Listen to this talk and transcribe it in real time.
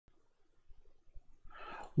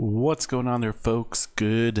What's going on there, folks?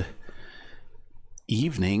 Good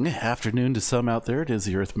evening, afternoon to some out there. It is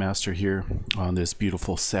the Earthmaster here on this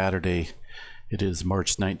beautiful Saturday. It is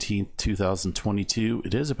March 19th, 2022.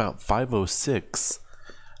 It is about 5:06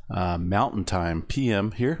 Mountain Time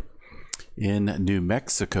PM here in New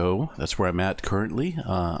Mexico. That's where I'm at currently.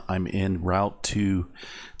 I'm en route to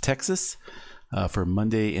Texas for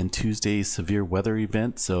Monday and Tuesday's severe weather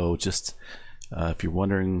event. So just if you're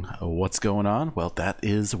wondering what's going on, well, that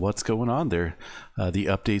is what's going on there. The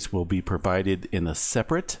updates will be provided in a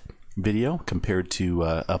separate video compared to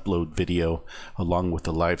upload video along with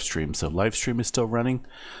the live stream. So live stream is still running.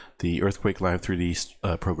 The Earthquake Live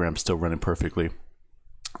 3D program is still running perfectly.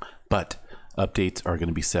 But updates are going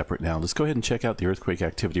to be separate now. Let's go ahead and check out the earthquake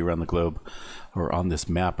activity around the globe, or on this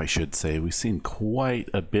map, I should say. We've seen quite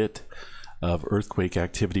a bit of earthquake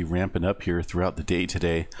activity ramping up here throughout the day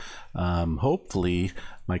today. Hopefully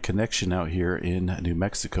my connection out here in New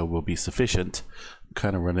Mexico will be sufficient. I'm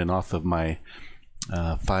kind of running off of my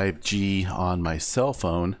 5G on my cell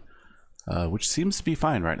phone, which seems to be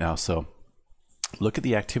fine right now. So look at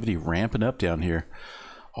the activity ramping up down here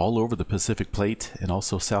all over the Pacific Plate and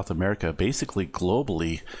also South America. Basically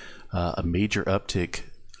globally, a major uptick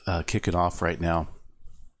kicking off right now,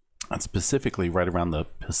 and specifically right around the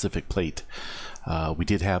Pacific Plate. We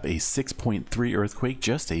did have a 6.3 earthquake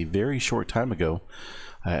just a very short time ago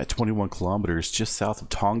at 21 kilometers just south of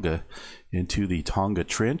Tonga into the Tonga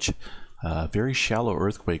Trench. Very shallow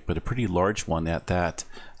earthquake, but a pretty large one at that.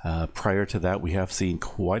 Prior to that, we have seen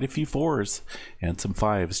quite a few 4s and some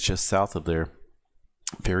 5s just south of there.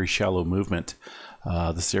 Very shallow movement.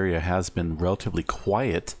 This area has been relatively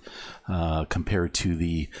quiet compared to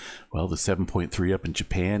the 7.3 up in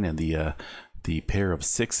Japan and the pair of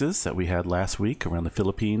 6s that we had last week around the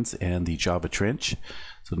Philippines and the Java Trench.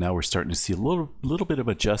 So now we're starting to see a little bit of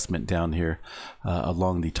adjustment down here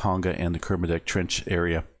along the Tonga and the Kermadec Trench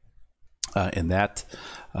area. In that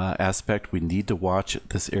aspect, we need to watch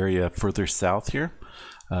this area further south here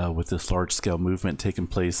with this large-scale movement taking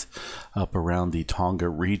place up around the Tonga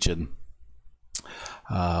region.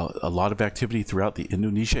 A lot of activity throughout the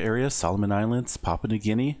Indonesia area, Solomon Islands, Papua New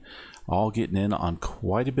Guinea, all getting in on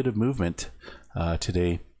quite a bit of movement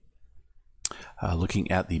today. Looking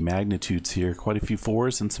at the magnitudes here, quite a few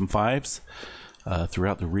 4s and some 5s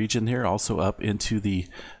throughout the region here. Also up into the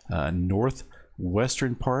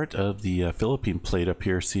northwestern part of the Philippine Plate up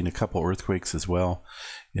here, seeing a couple earthquakes as well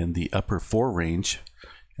in the upper 4 range.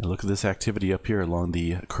 And look at this activity up here along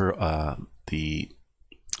the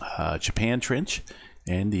Japan Trench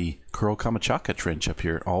and the Kuril-Kamchatka Trench up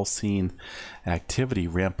here, all seeing activity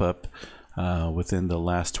ramp up within the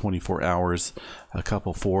last 24 hours. A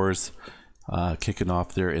couple 4s kicking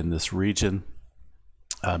off there in this region,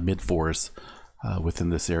 mid 4s within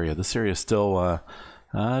this area. This area is still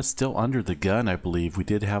under the gun, I believe. We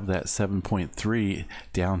did have that 7.3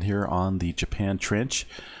 down here on the Japan Trench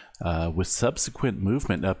with subsequent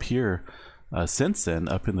movement up here since then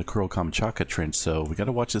up in the Kuril-Kamchatka Trench. So we got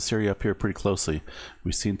to watch this area up here pretty closely.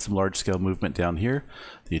 We've seen some large scale movement down here.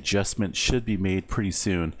 The adjustment should be made pretty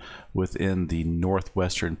soon within the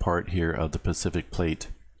northwestern part here of the Pacific Plate.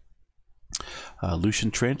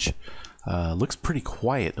 Aleutian Trench looks pretty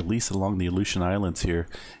quiet, at least along the Aleutian Islands here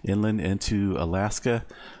inland into Alaska.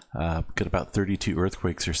 Got about 32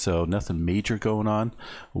 earthquakes or so. Nothing major going on.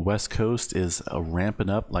 West Coast is ramping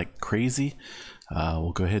up like crazy.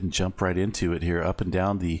 We'll go ahead and jump right into it here. Up and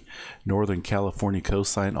down the Northern California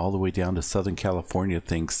coastline, all the way down to Southern California.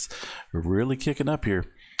 Things are really kicking up here.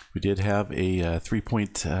 We did have a I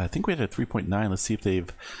think we had a 3.9. Let's see if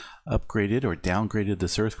they've upgraded or downgraded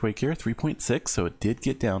this earthquake here. 3.6, so it did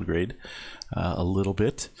get downgraded a little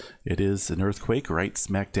bit. It is an earthquake right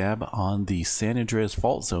smack dab on the San Andreas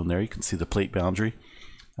fault zone there. You can see the plate boundary.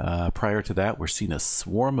 Prior to that, we're seeing a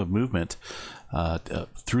swarm of movement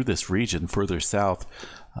through this region further south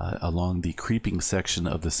along the creeping section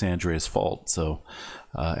of the San Andreas fault. So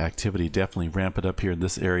activity definitely ramping up here in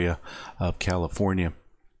this area of California.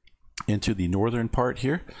 Into the northern part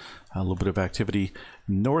here, a little bit of activity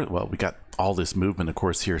north. Well, we got all this movement, of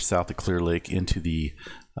course, here south of Clear Lake into the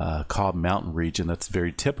Cobb Mountain region. That's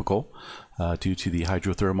very typical due to the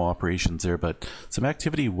hydrothermal operations there, but some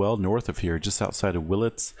activity well north of here, just outside of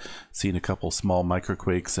Willits. Seeing a couple small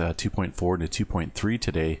microquakes, 2.4 to 2.3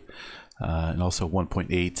 today, and also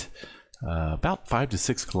 1.8, about 5 to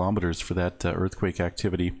 6 kilometers for that earthquake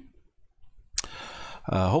activity.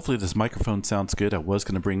 Hopefully this microphone sounds good. I was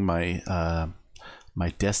going to bring my my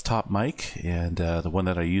desktop mic and the one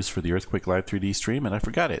that I use for the Earthquake Live 3D stream, and I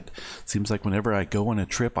forgot it. Seems like whenever I go on a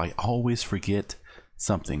trip, I always forget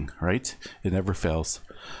something, right? It never fails.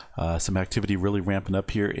 Some activity really ramping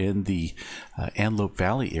up here in the Antelope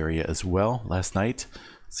Valley area as well. Last night,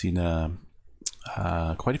 seen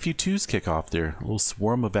quite a few twos kick off there. A little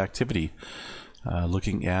swarm of activity.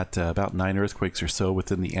 Looking at about 9 earthquakes or so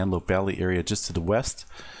within the Antelope Valley area just to the west.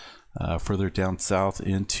 Further down south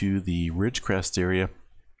into the Ridgecrest area.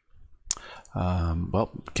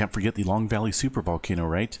 Well, can't forget the Long Valley supervolcano,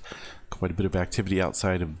 right? Quite a bit of activity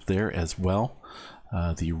outside of there as well.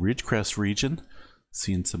 The Ridgecrest region,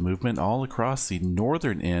 seeing some movement all across the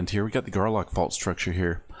northern end here. We got the Garlock fault structure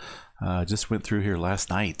here. Just went through here last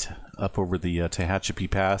night up over the Tehachapi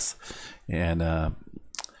Pass, and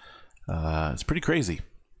it's pretty crazy.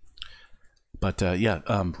 But yeah,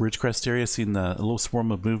 Ridgecrest area seen a little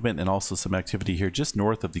swarm of movement and also some activity here just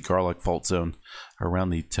north of the Garlock fault zone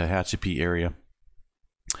around the Tehachapi area.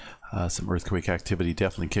 Some earthquake activity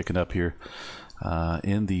definitely kicking up here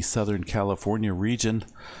in the Southern California region.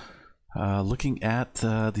 Looking at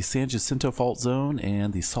the San Jacinto fault zone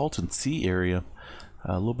and the Salton Sea area.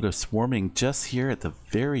 A little bit of swarming just here at the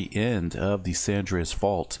very end of the San Andreas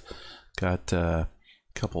fault. Got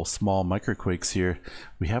couple small microquakes here.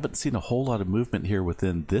 We haven't seen a whole lot of movement here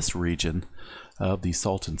within this region of the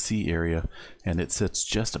Salton Sea area, and it sits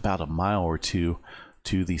just about a mile or two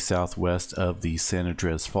to the southwest of the San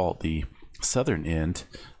Andreas Fault, the southern end,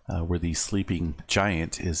 where the sleeping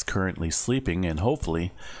giant is currently sleeping and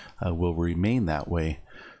hopefully will remain that way.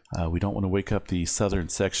 We don't want to wake up the southern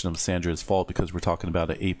section of San Andreas Fault because we're talking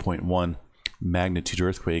about an 8.1 magnitude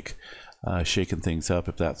earthquake shaking things up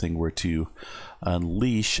if that thing were to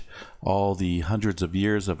unleash all the hundreds of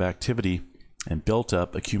years of activity and built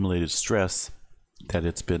up accumulated stress that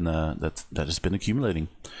it's been that has been accumulating.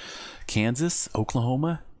 Kansas,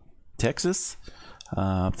 Oklahoma, Texas.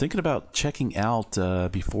 I'm thinking about checking out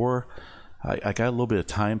before I got a little bit of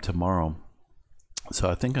time tomorrow. So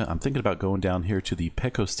I'm thinking about going down here to the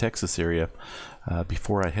Pecos, Texas area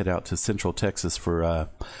before I head out to Central Texas for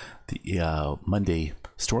the Monday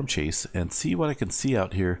storm chase and see what I can see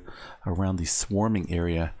out here around the swarming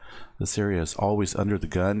area. This area is always under the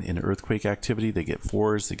gun in earthquake activity. They get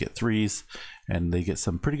 4s, they get 3s, and they get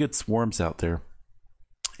some pretty good swarms out there.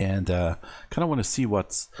 And kind of want to see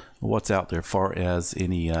what's out there as far as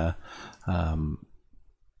any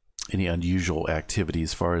unusual activity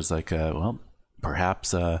as far as like well,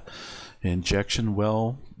 perhaps injection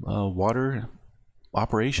well water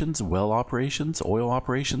operations, well operations, oil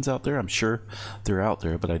operations out there. I'm sure they're out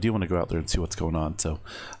there, but I do want to go out there and see what's going on. So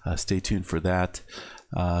stay tuned for that.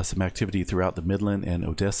 Some activity throughout the Midland and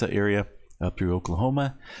Odessa area up through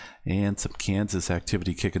Oklahoma, and some Kansas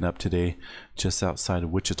activity kicking up today just outside of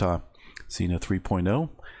Wichita. Seeing a 3.0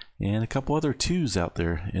 and a couple other 2s out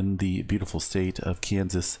there in the beautiful state of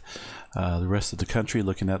Kansas. The rest of the country,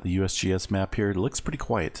 looking at the USGS map here, it looks pretty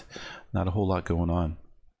quiet. Not a whole lot going on.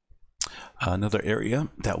 Another area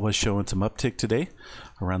that was showing some uptick today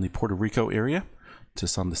around the Puerto Rico area,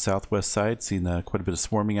 just on the southwest side, seeing quite a bit of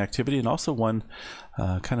swarming activity, and also one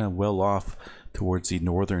kind of well off towards the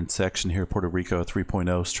northern section here, Puerto Rico,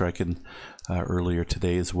 3.0 striking earlier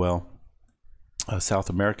today as well. South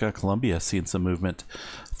America, Colombia, seeing some movement,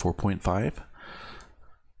 4.5.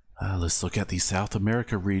 Let's look at the South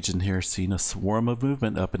America region here, seeing a swarm of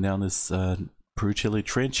movement up and down this Peru-Chile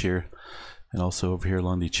Trench here. And also over here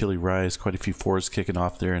along the Chile Rise, quite a few 4s kicking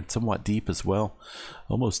off there, and somewhat deep as well.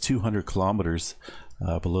 Almost 200 kilometers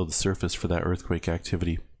below the surface for that earthquake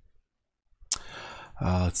activity.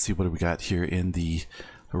 Let's see what we got here in the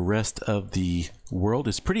rest of the world.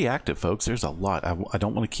 It's pretty active, folks. There's a lot. I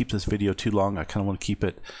don't want to keep this video too long. I kind of want to keep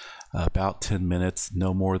it about 10 minutes,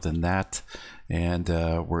 no more than that. And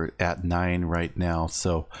we're at 9 right now.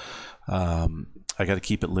 So I got to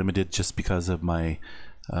keep it limited just because of my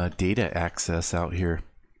data access out here.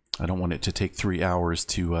 I don't want it to take 3 hours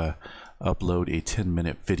to upload a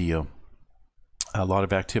 10-minute video. A lot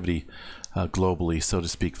of activity globally, so to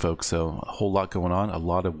speak, folks. So a whole lot going on. A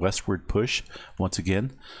lot of westward push. Once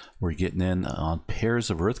again, we're getting in on pairs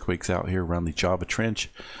of earthquakes out here around the Java Trench,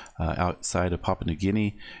 outside of Papua New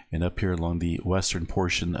Guinea, and up here along the western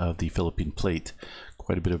portion of the Philippine Plate.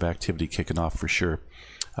 Quite a bit of activity kicking off for sure.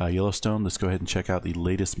 Yellowstone, let's go ahead and check out the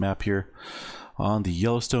latest map here on the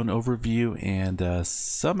Yellowstone overview, and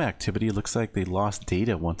some activity. It looks like they lost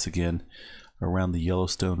data once again around the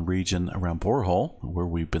Yellowstone region, around Borehole, where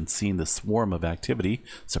we've been seeing the swarm of activity,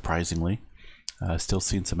 surprisingly. Still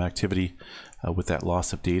seeing some activity with that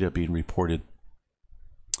loss of data being reported.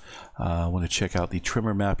 I want to check out the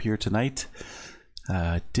tremor map here tonight.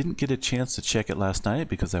 Didn't get a chance to check it last night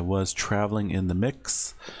because I was traveling in the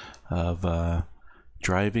mix of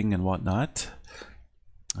driving and whatnot.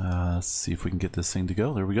 Let's see if we can get this thing to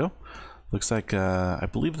go. There we go. Looks like, I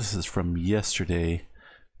believe this is from yesterday.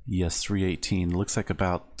 Yes, 318. Looks like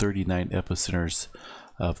about 39 epicenters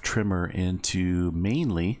of tremor into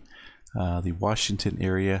mainly the Washington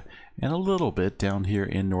area and a little bit down here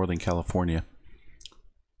in Northern California.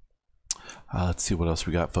 Let's see what else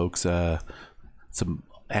we got, folks. Some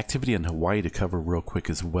activity in Hawaii to cover real quick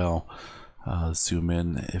as well. Zoom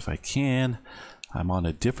in if I can. I'm on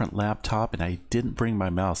a different laptop and I didn't bring my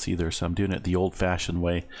mouse either, so I'm doing it the old-fashioned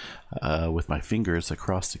way with my fingers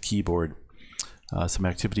across the keyboard. Some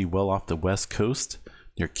activity well off the west coast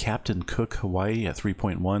near Captain Cook, Hawaii at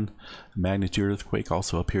 3.1 magnitude earthquake.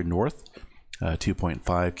 Also up here north,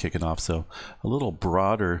 2.5 kicking off. So a little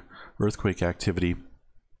broader earthquake activity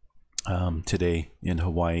today in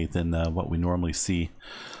Hawaii than what we normally see.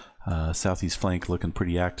 Southeast flank looking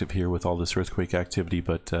pretty active here with all this earthquake activity,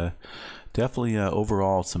 but definitely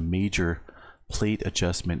overall some major plate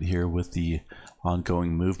adjustment here with the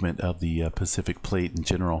ongoing movement of the Pacific plate in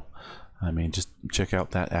general. I mean, just check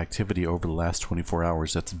out that activity over the last 24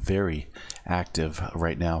 hours. That's very active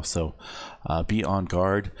right now. So be on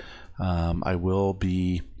guard. I will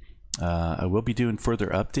be doing further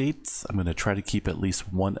updates. I'm going to try to keep at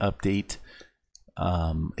least one update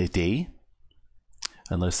a day,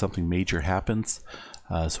 unless something major happens.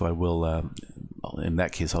 So I will, in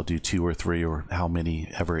that case, I'll do 2 or 3 or how many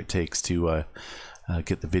ever it takes to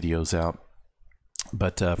get the videos out.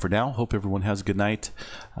 But for now, hope everyone has a good night,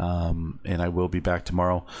 and I will be back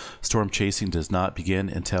tomorrow. Storm chasing does not begin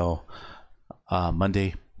until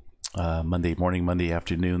Monday morning, Monday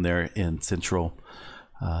afternoon there in central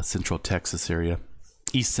Texas area,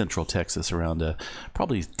 east central Texas, around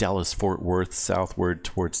probably Dallas, Fort Worth, southward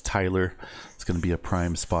towards Tyler. It's going to be a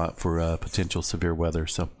prime spot for potential severe weather.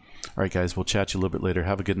 So, all right, guys, we'll chat you a little bit later.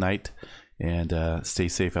 Have a good night, and stay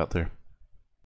safe out there.